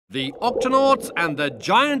The Octonauts and the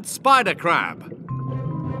Giant Spider Crab.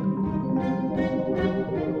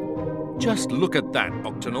 Just look at that,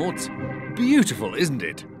 Octonauts. Beautiful, isn't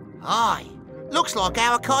it? Aye. Looks like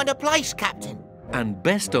our kind of place, Captain. And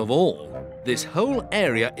best of all, this whole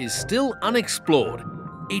area is still unexplored.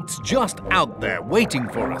 It's just out there waiting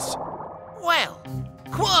for us. Well,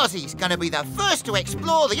 Kwazii's gonna be the first to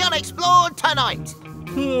explore the unexplored tonight.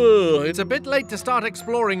 It's a bit late to start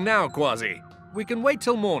exploring now, Kwazii. We can wait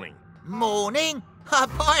till morning. Morning? A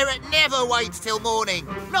pirate never waits till morning.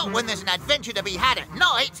 Not when there's an adventure to be had at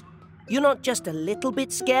night. You're not just a little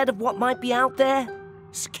bit scared of what might be out there?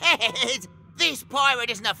 Scared? This pirate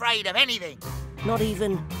isn't afraid of anything. Not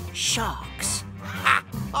even sharks? Ha!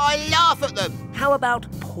 I laugh at them. How about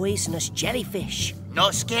poisonous jellyfish?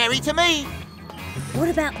 Not scary to me. What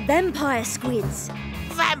about vampire squids?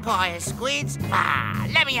 Vampire squids? Ah,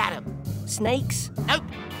 let me at them. Snakes? Nope.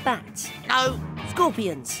 Bats? No.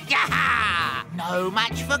 Scorpions? Yaha! No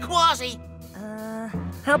match for Kwazii.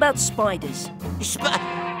 How about spiders?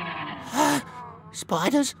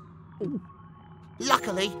 Spiders?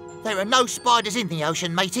 Luckily, there are no spiders in the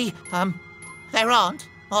ocean, matey. There aren't,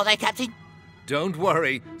 are they, Captain? Don't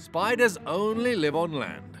worry, spiders only live on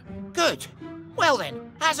land. Good. Well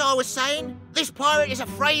then, as I was saying, this pirate is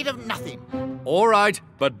afraid of nothing. All right,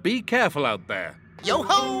 but be careful out there.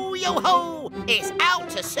 Yo-ho, yo-ho! It's out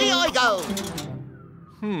to sea I go!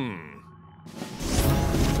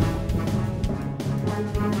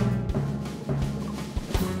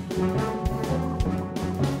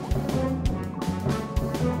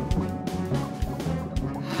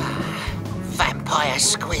 Vampire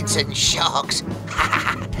squids and sharks.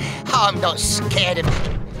 I'm not scared of it.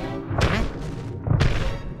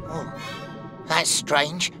 Oh, that's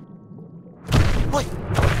strange. What?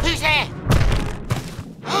 Who's there?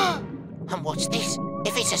 And what's this?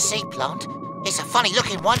 If it's a sea plant, it's a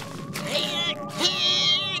funny-looking one.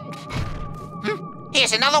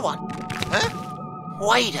 Here's another one. Huh?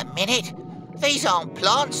 Wait a minute. These aren't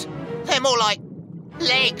plants. They're more like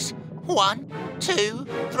legs. 1, 2,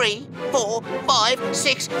 3, 4, 5,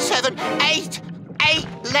 6, 7, 8. 8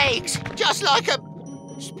 legs. Just like a...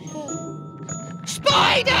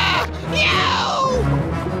 spider! Yow!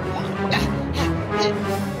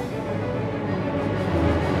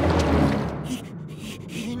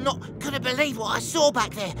 You're not gonna believe what I saw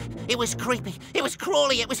back there. It was creepy. It was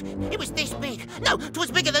crawly. It was this big. No,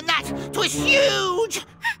 'twas bigger than that. 'Twas huge.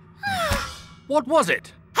 What was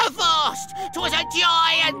it? Avast! 'Twas a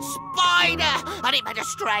giant spider, and it made a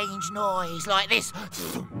strange noise like this.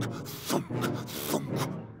 Thunk, thunk, thunk.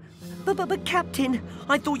 But Captain,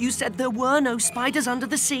 I thought you said there were no spiders under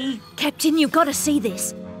the sea. Captain, you've got to see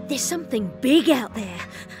this. There's something big out there,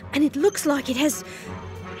 and it looks like it has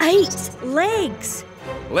 8 legs.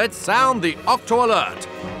 Let's sound the Octo Alert.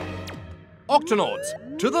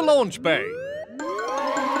 Octonauts, to the launch bay.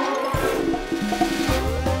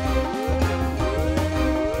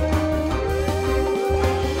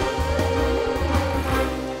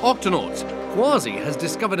 Octonauts, Kwazii has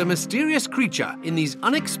discovered a mysterious creature in these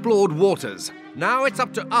unexplored waters. Now it's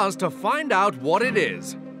up to us to find out what it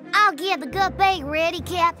is. I'll get the gut bait ready,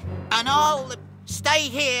 Cap. And I'll stay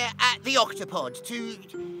here at the Octopod to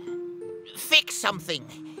fix something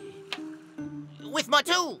with my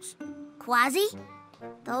tools. Kwazii,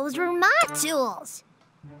 those were my tools.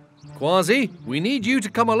 Kwazii, we need you to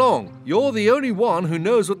come along. You're the only one who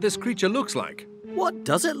knows what this creature looks like. What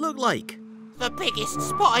does it look like? The biggest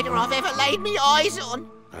spider I've ever laid me eyes on.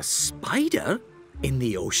 A spider? In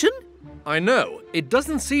the ocean? I know, it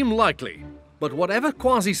doesn't seem likely. But whatever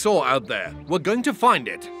Kwazii saw out there, we're going to find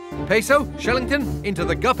it. Peso, Shellington, into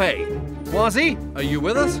the guppy. Kwazii, are you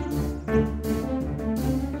with us?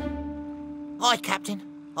 Aye, Captain.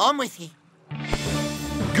 I'm with you.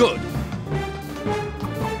 Good.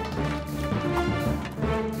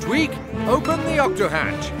 Tweak, open the octo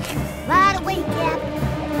hatch. Right away, Cap.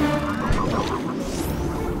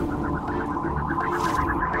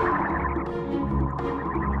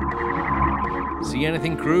 See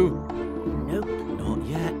anything, crew? Nope, not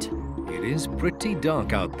yet. It is pretty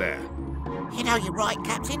dark out there. You know, you're right,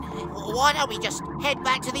 Captain. Why don't we just head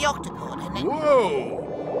back to the Octopod and then... Whoa!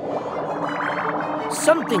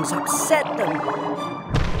 Something's upset them.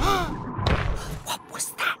 What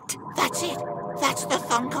was that? That's it. That's the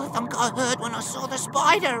thunk I heard when I saw the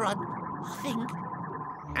spider, I think.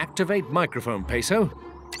 Activate microphone, Peso.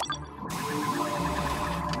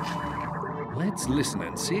 Let's listen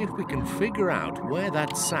and see if we can figure out where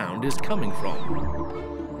that sound is coming from.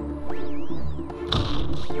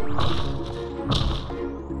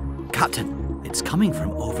 Captain, it's coming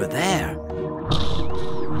from over there.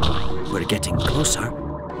 We're getting closer.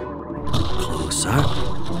 sir.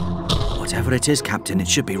 Whatever it is, Captain, it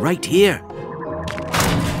should be right here.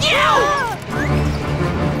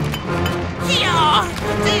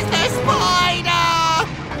 There's the spider!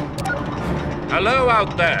 Hello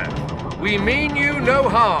out there. We mean you no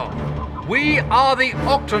harm. We are the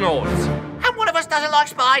Octonauts. And one of us doesn't like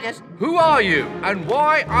spiders. Who are you, and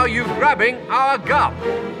why are you grabbing our gup?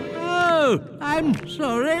 Oh, I'm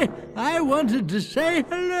sorry. I wanted to say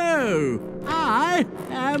hello. I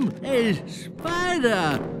am a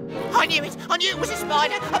spider. I knew it. I knew it was a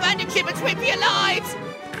spider. Abandoned ship and swim for your lives.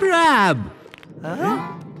 Crab.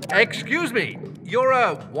 Excuse me, you're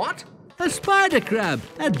a what? A spider crab.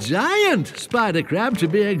 A giant spider crab, to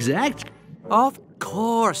be exact. Of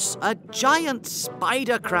course, a giant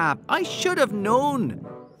spider crab. I should have known.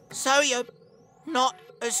 So you're not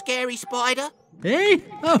a scary spider? Eh?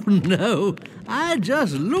 Oh, no. I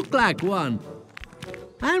just look like one.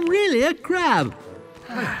 I'm really a crab.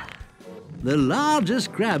 The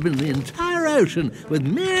largest crab in the entire ocean with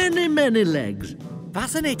many, many legs.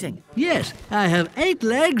 Fascinating. Yes, I have 8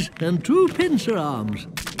 legs and 2 pincer arms.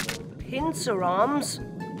 Pincer arms?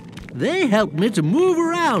 They help me to move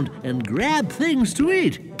around and grab things to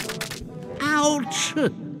eat. Ouch!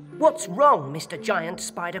 What's wrong, Mr. Giant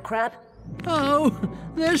Spider Crab? Oh,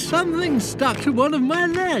 there's something stuck to one of my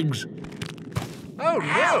legs. Oh,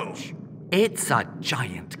 no. It's a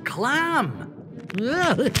giant clam.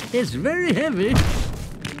 Well, it's very heavy.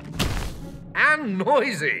 And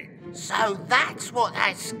noisy. So that's what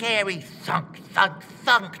that scary thunk, thunk,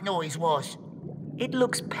 thunk noise was. It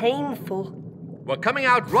looks painful. We're coming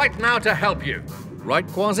out right now to help you. Right,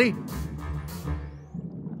 Kwazii?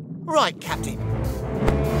 Right, Captain.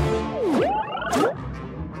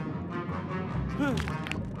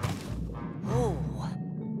 Oh.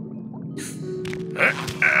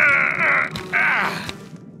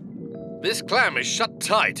 This clam is shut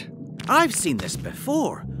tight. I've seen this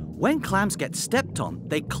before. When clams get stepped on,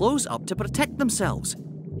 they close up to protect themselves.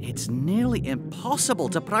 It's nearly impossible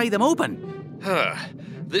to pry them open.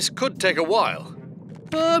 This could take a while.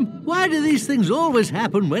 Why do these things always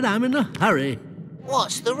happen when I'm in a hurry?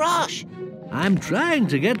 What's the rush? I'm trying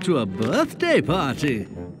to get to a birthday party.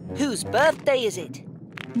 Whose birthday is it?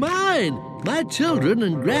 Mine! My children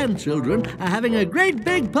and grandchildren are having a great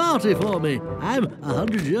big party for me. I'm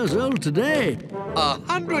 100 years old today.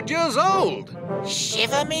 100 years old?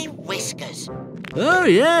 Shiver me whiskers. Oh,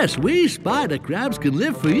 yes, we spider crabs can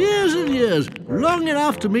live for years and years, long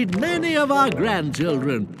enough to meet many of our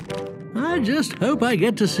grandchildren. I just hope I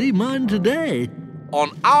get to see mine today. On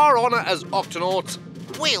our honor as Octonauts.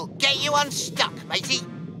 We'll get you unstuck, matey.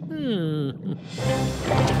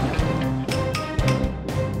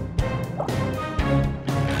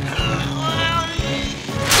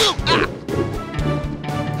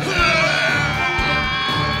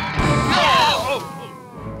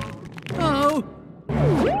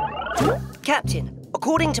 Captain,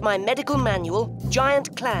 according to my medical manual,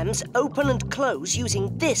 giant clams open and close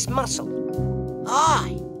using this muscle.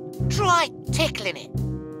 Aye. Try tickling it.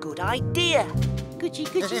 Good idea. Goochie,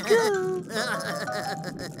 goochie, goo.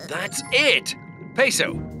 That's it.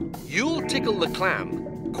 Peso, you'll tickle the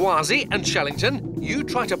clam. Kwazii and Shellington, you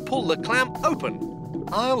try to pull the clam open.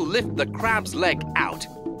 I'll lift the crab's leg out.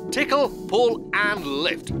 Tickle, pull, and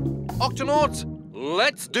lift. Octonauts,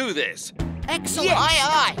 let's do this. Excellent. Yes. Aye,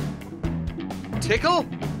 aye. Tickle,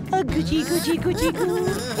 Goochie, goochie, goochie, goo.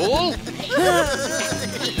 pull,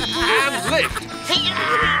 and lift.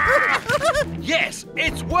 Yes,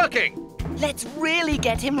 it's working. Let's really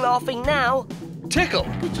get him laughing now. Tickle,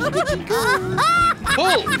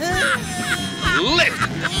 pull, lift.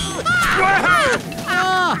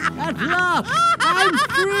 At last, I'm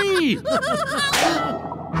free!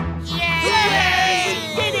 Yay!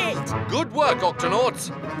 Did it! Good work,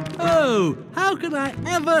 Octonauts. Oh, how can I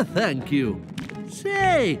ever thank you?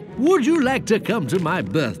 Say, would you like to come to my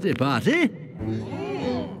birthday party?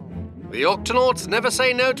 The Octonauts never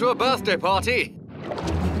say no to a birthday party.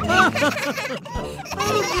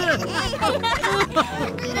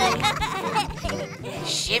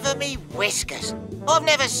 Shiver me whiskers. I've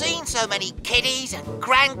never seen so many kiddies and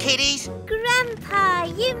grandkiddies. Grandpa,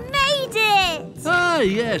 you made it! Ah,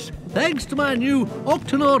 yes, thanks to my new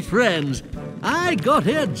Octonaut friends. I got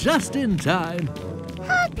here just in time.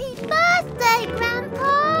 Happy birthday, Grandpa!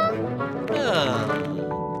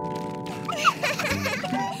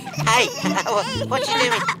 Hey, what you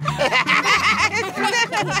doing?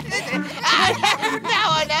 Now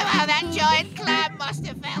I know how that giant clam must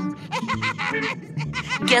have felt.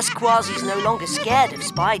 Guess Kwazii's no longer scared of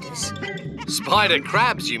spiders. Spider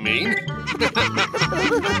crabs, you mean?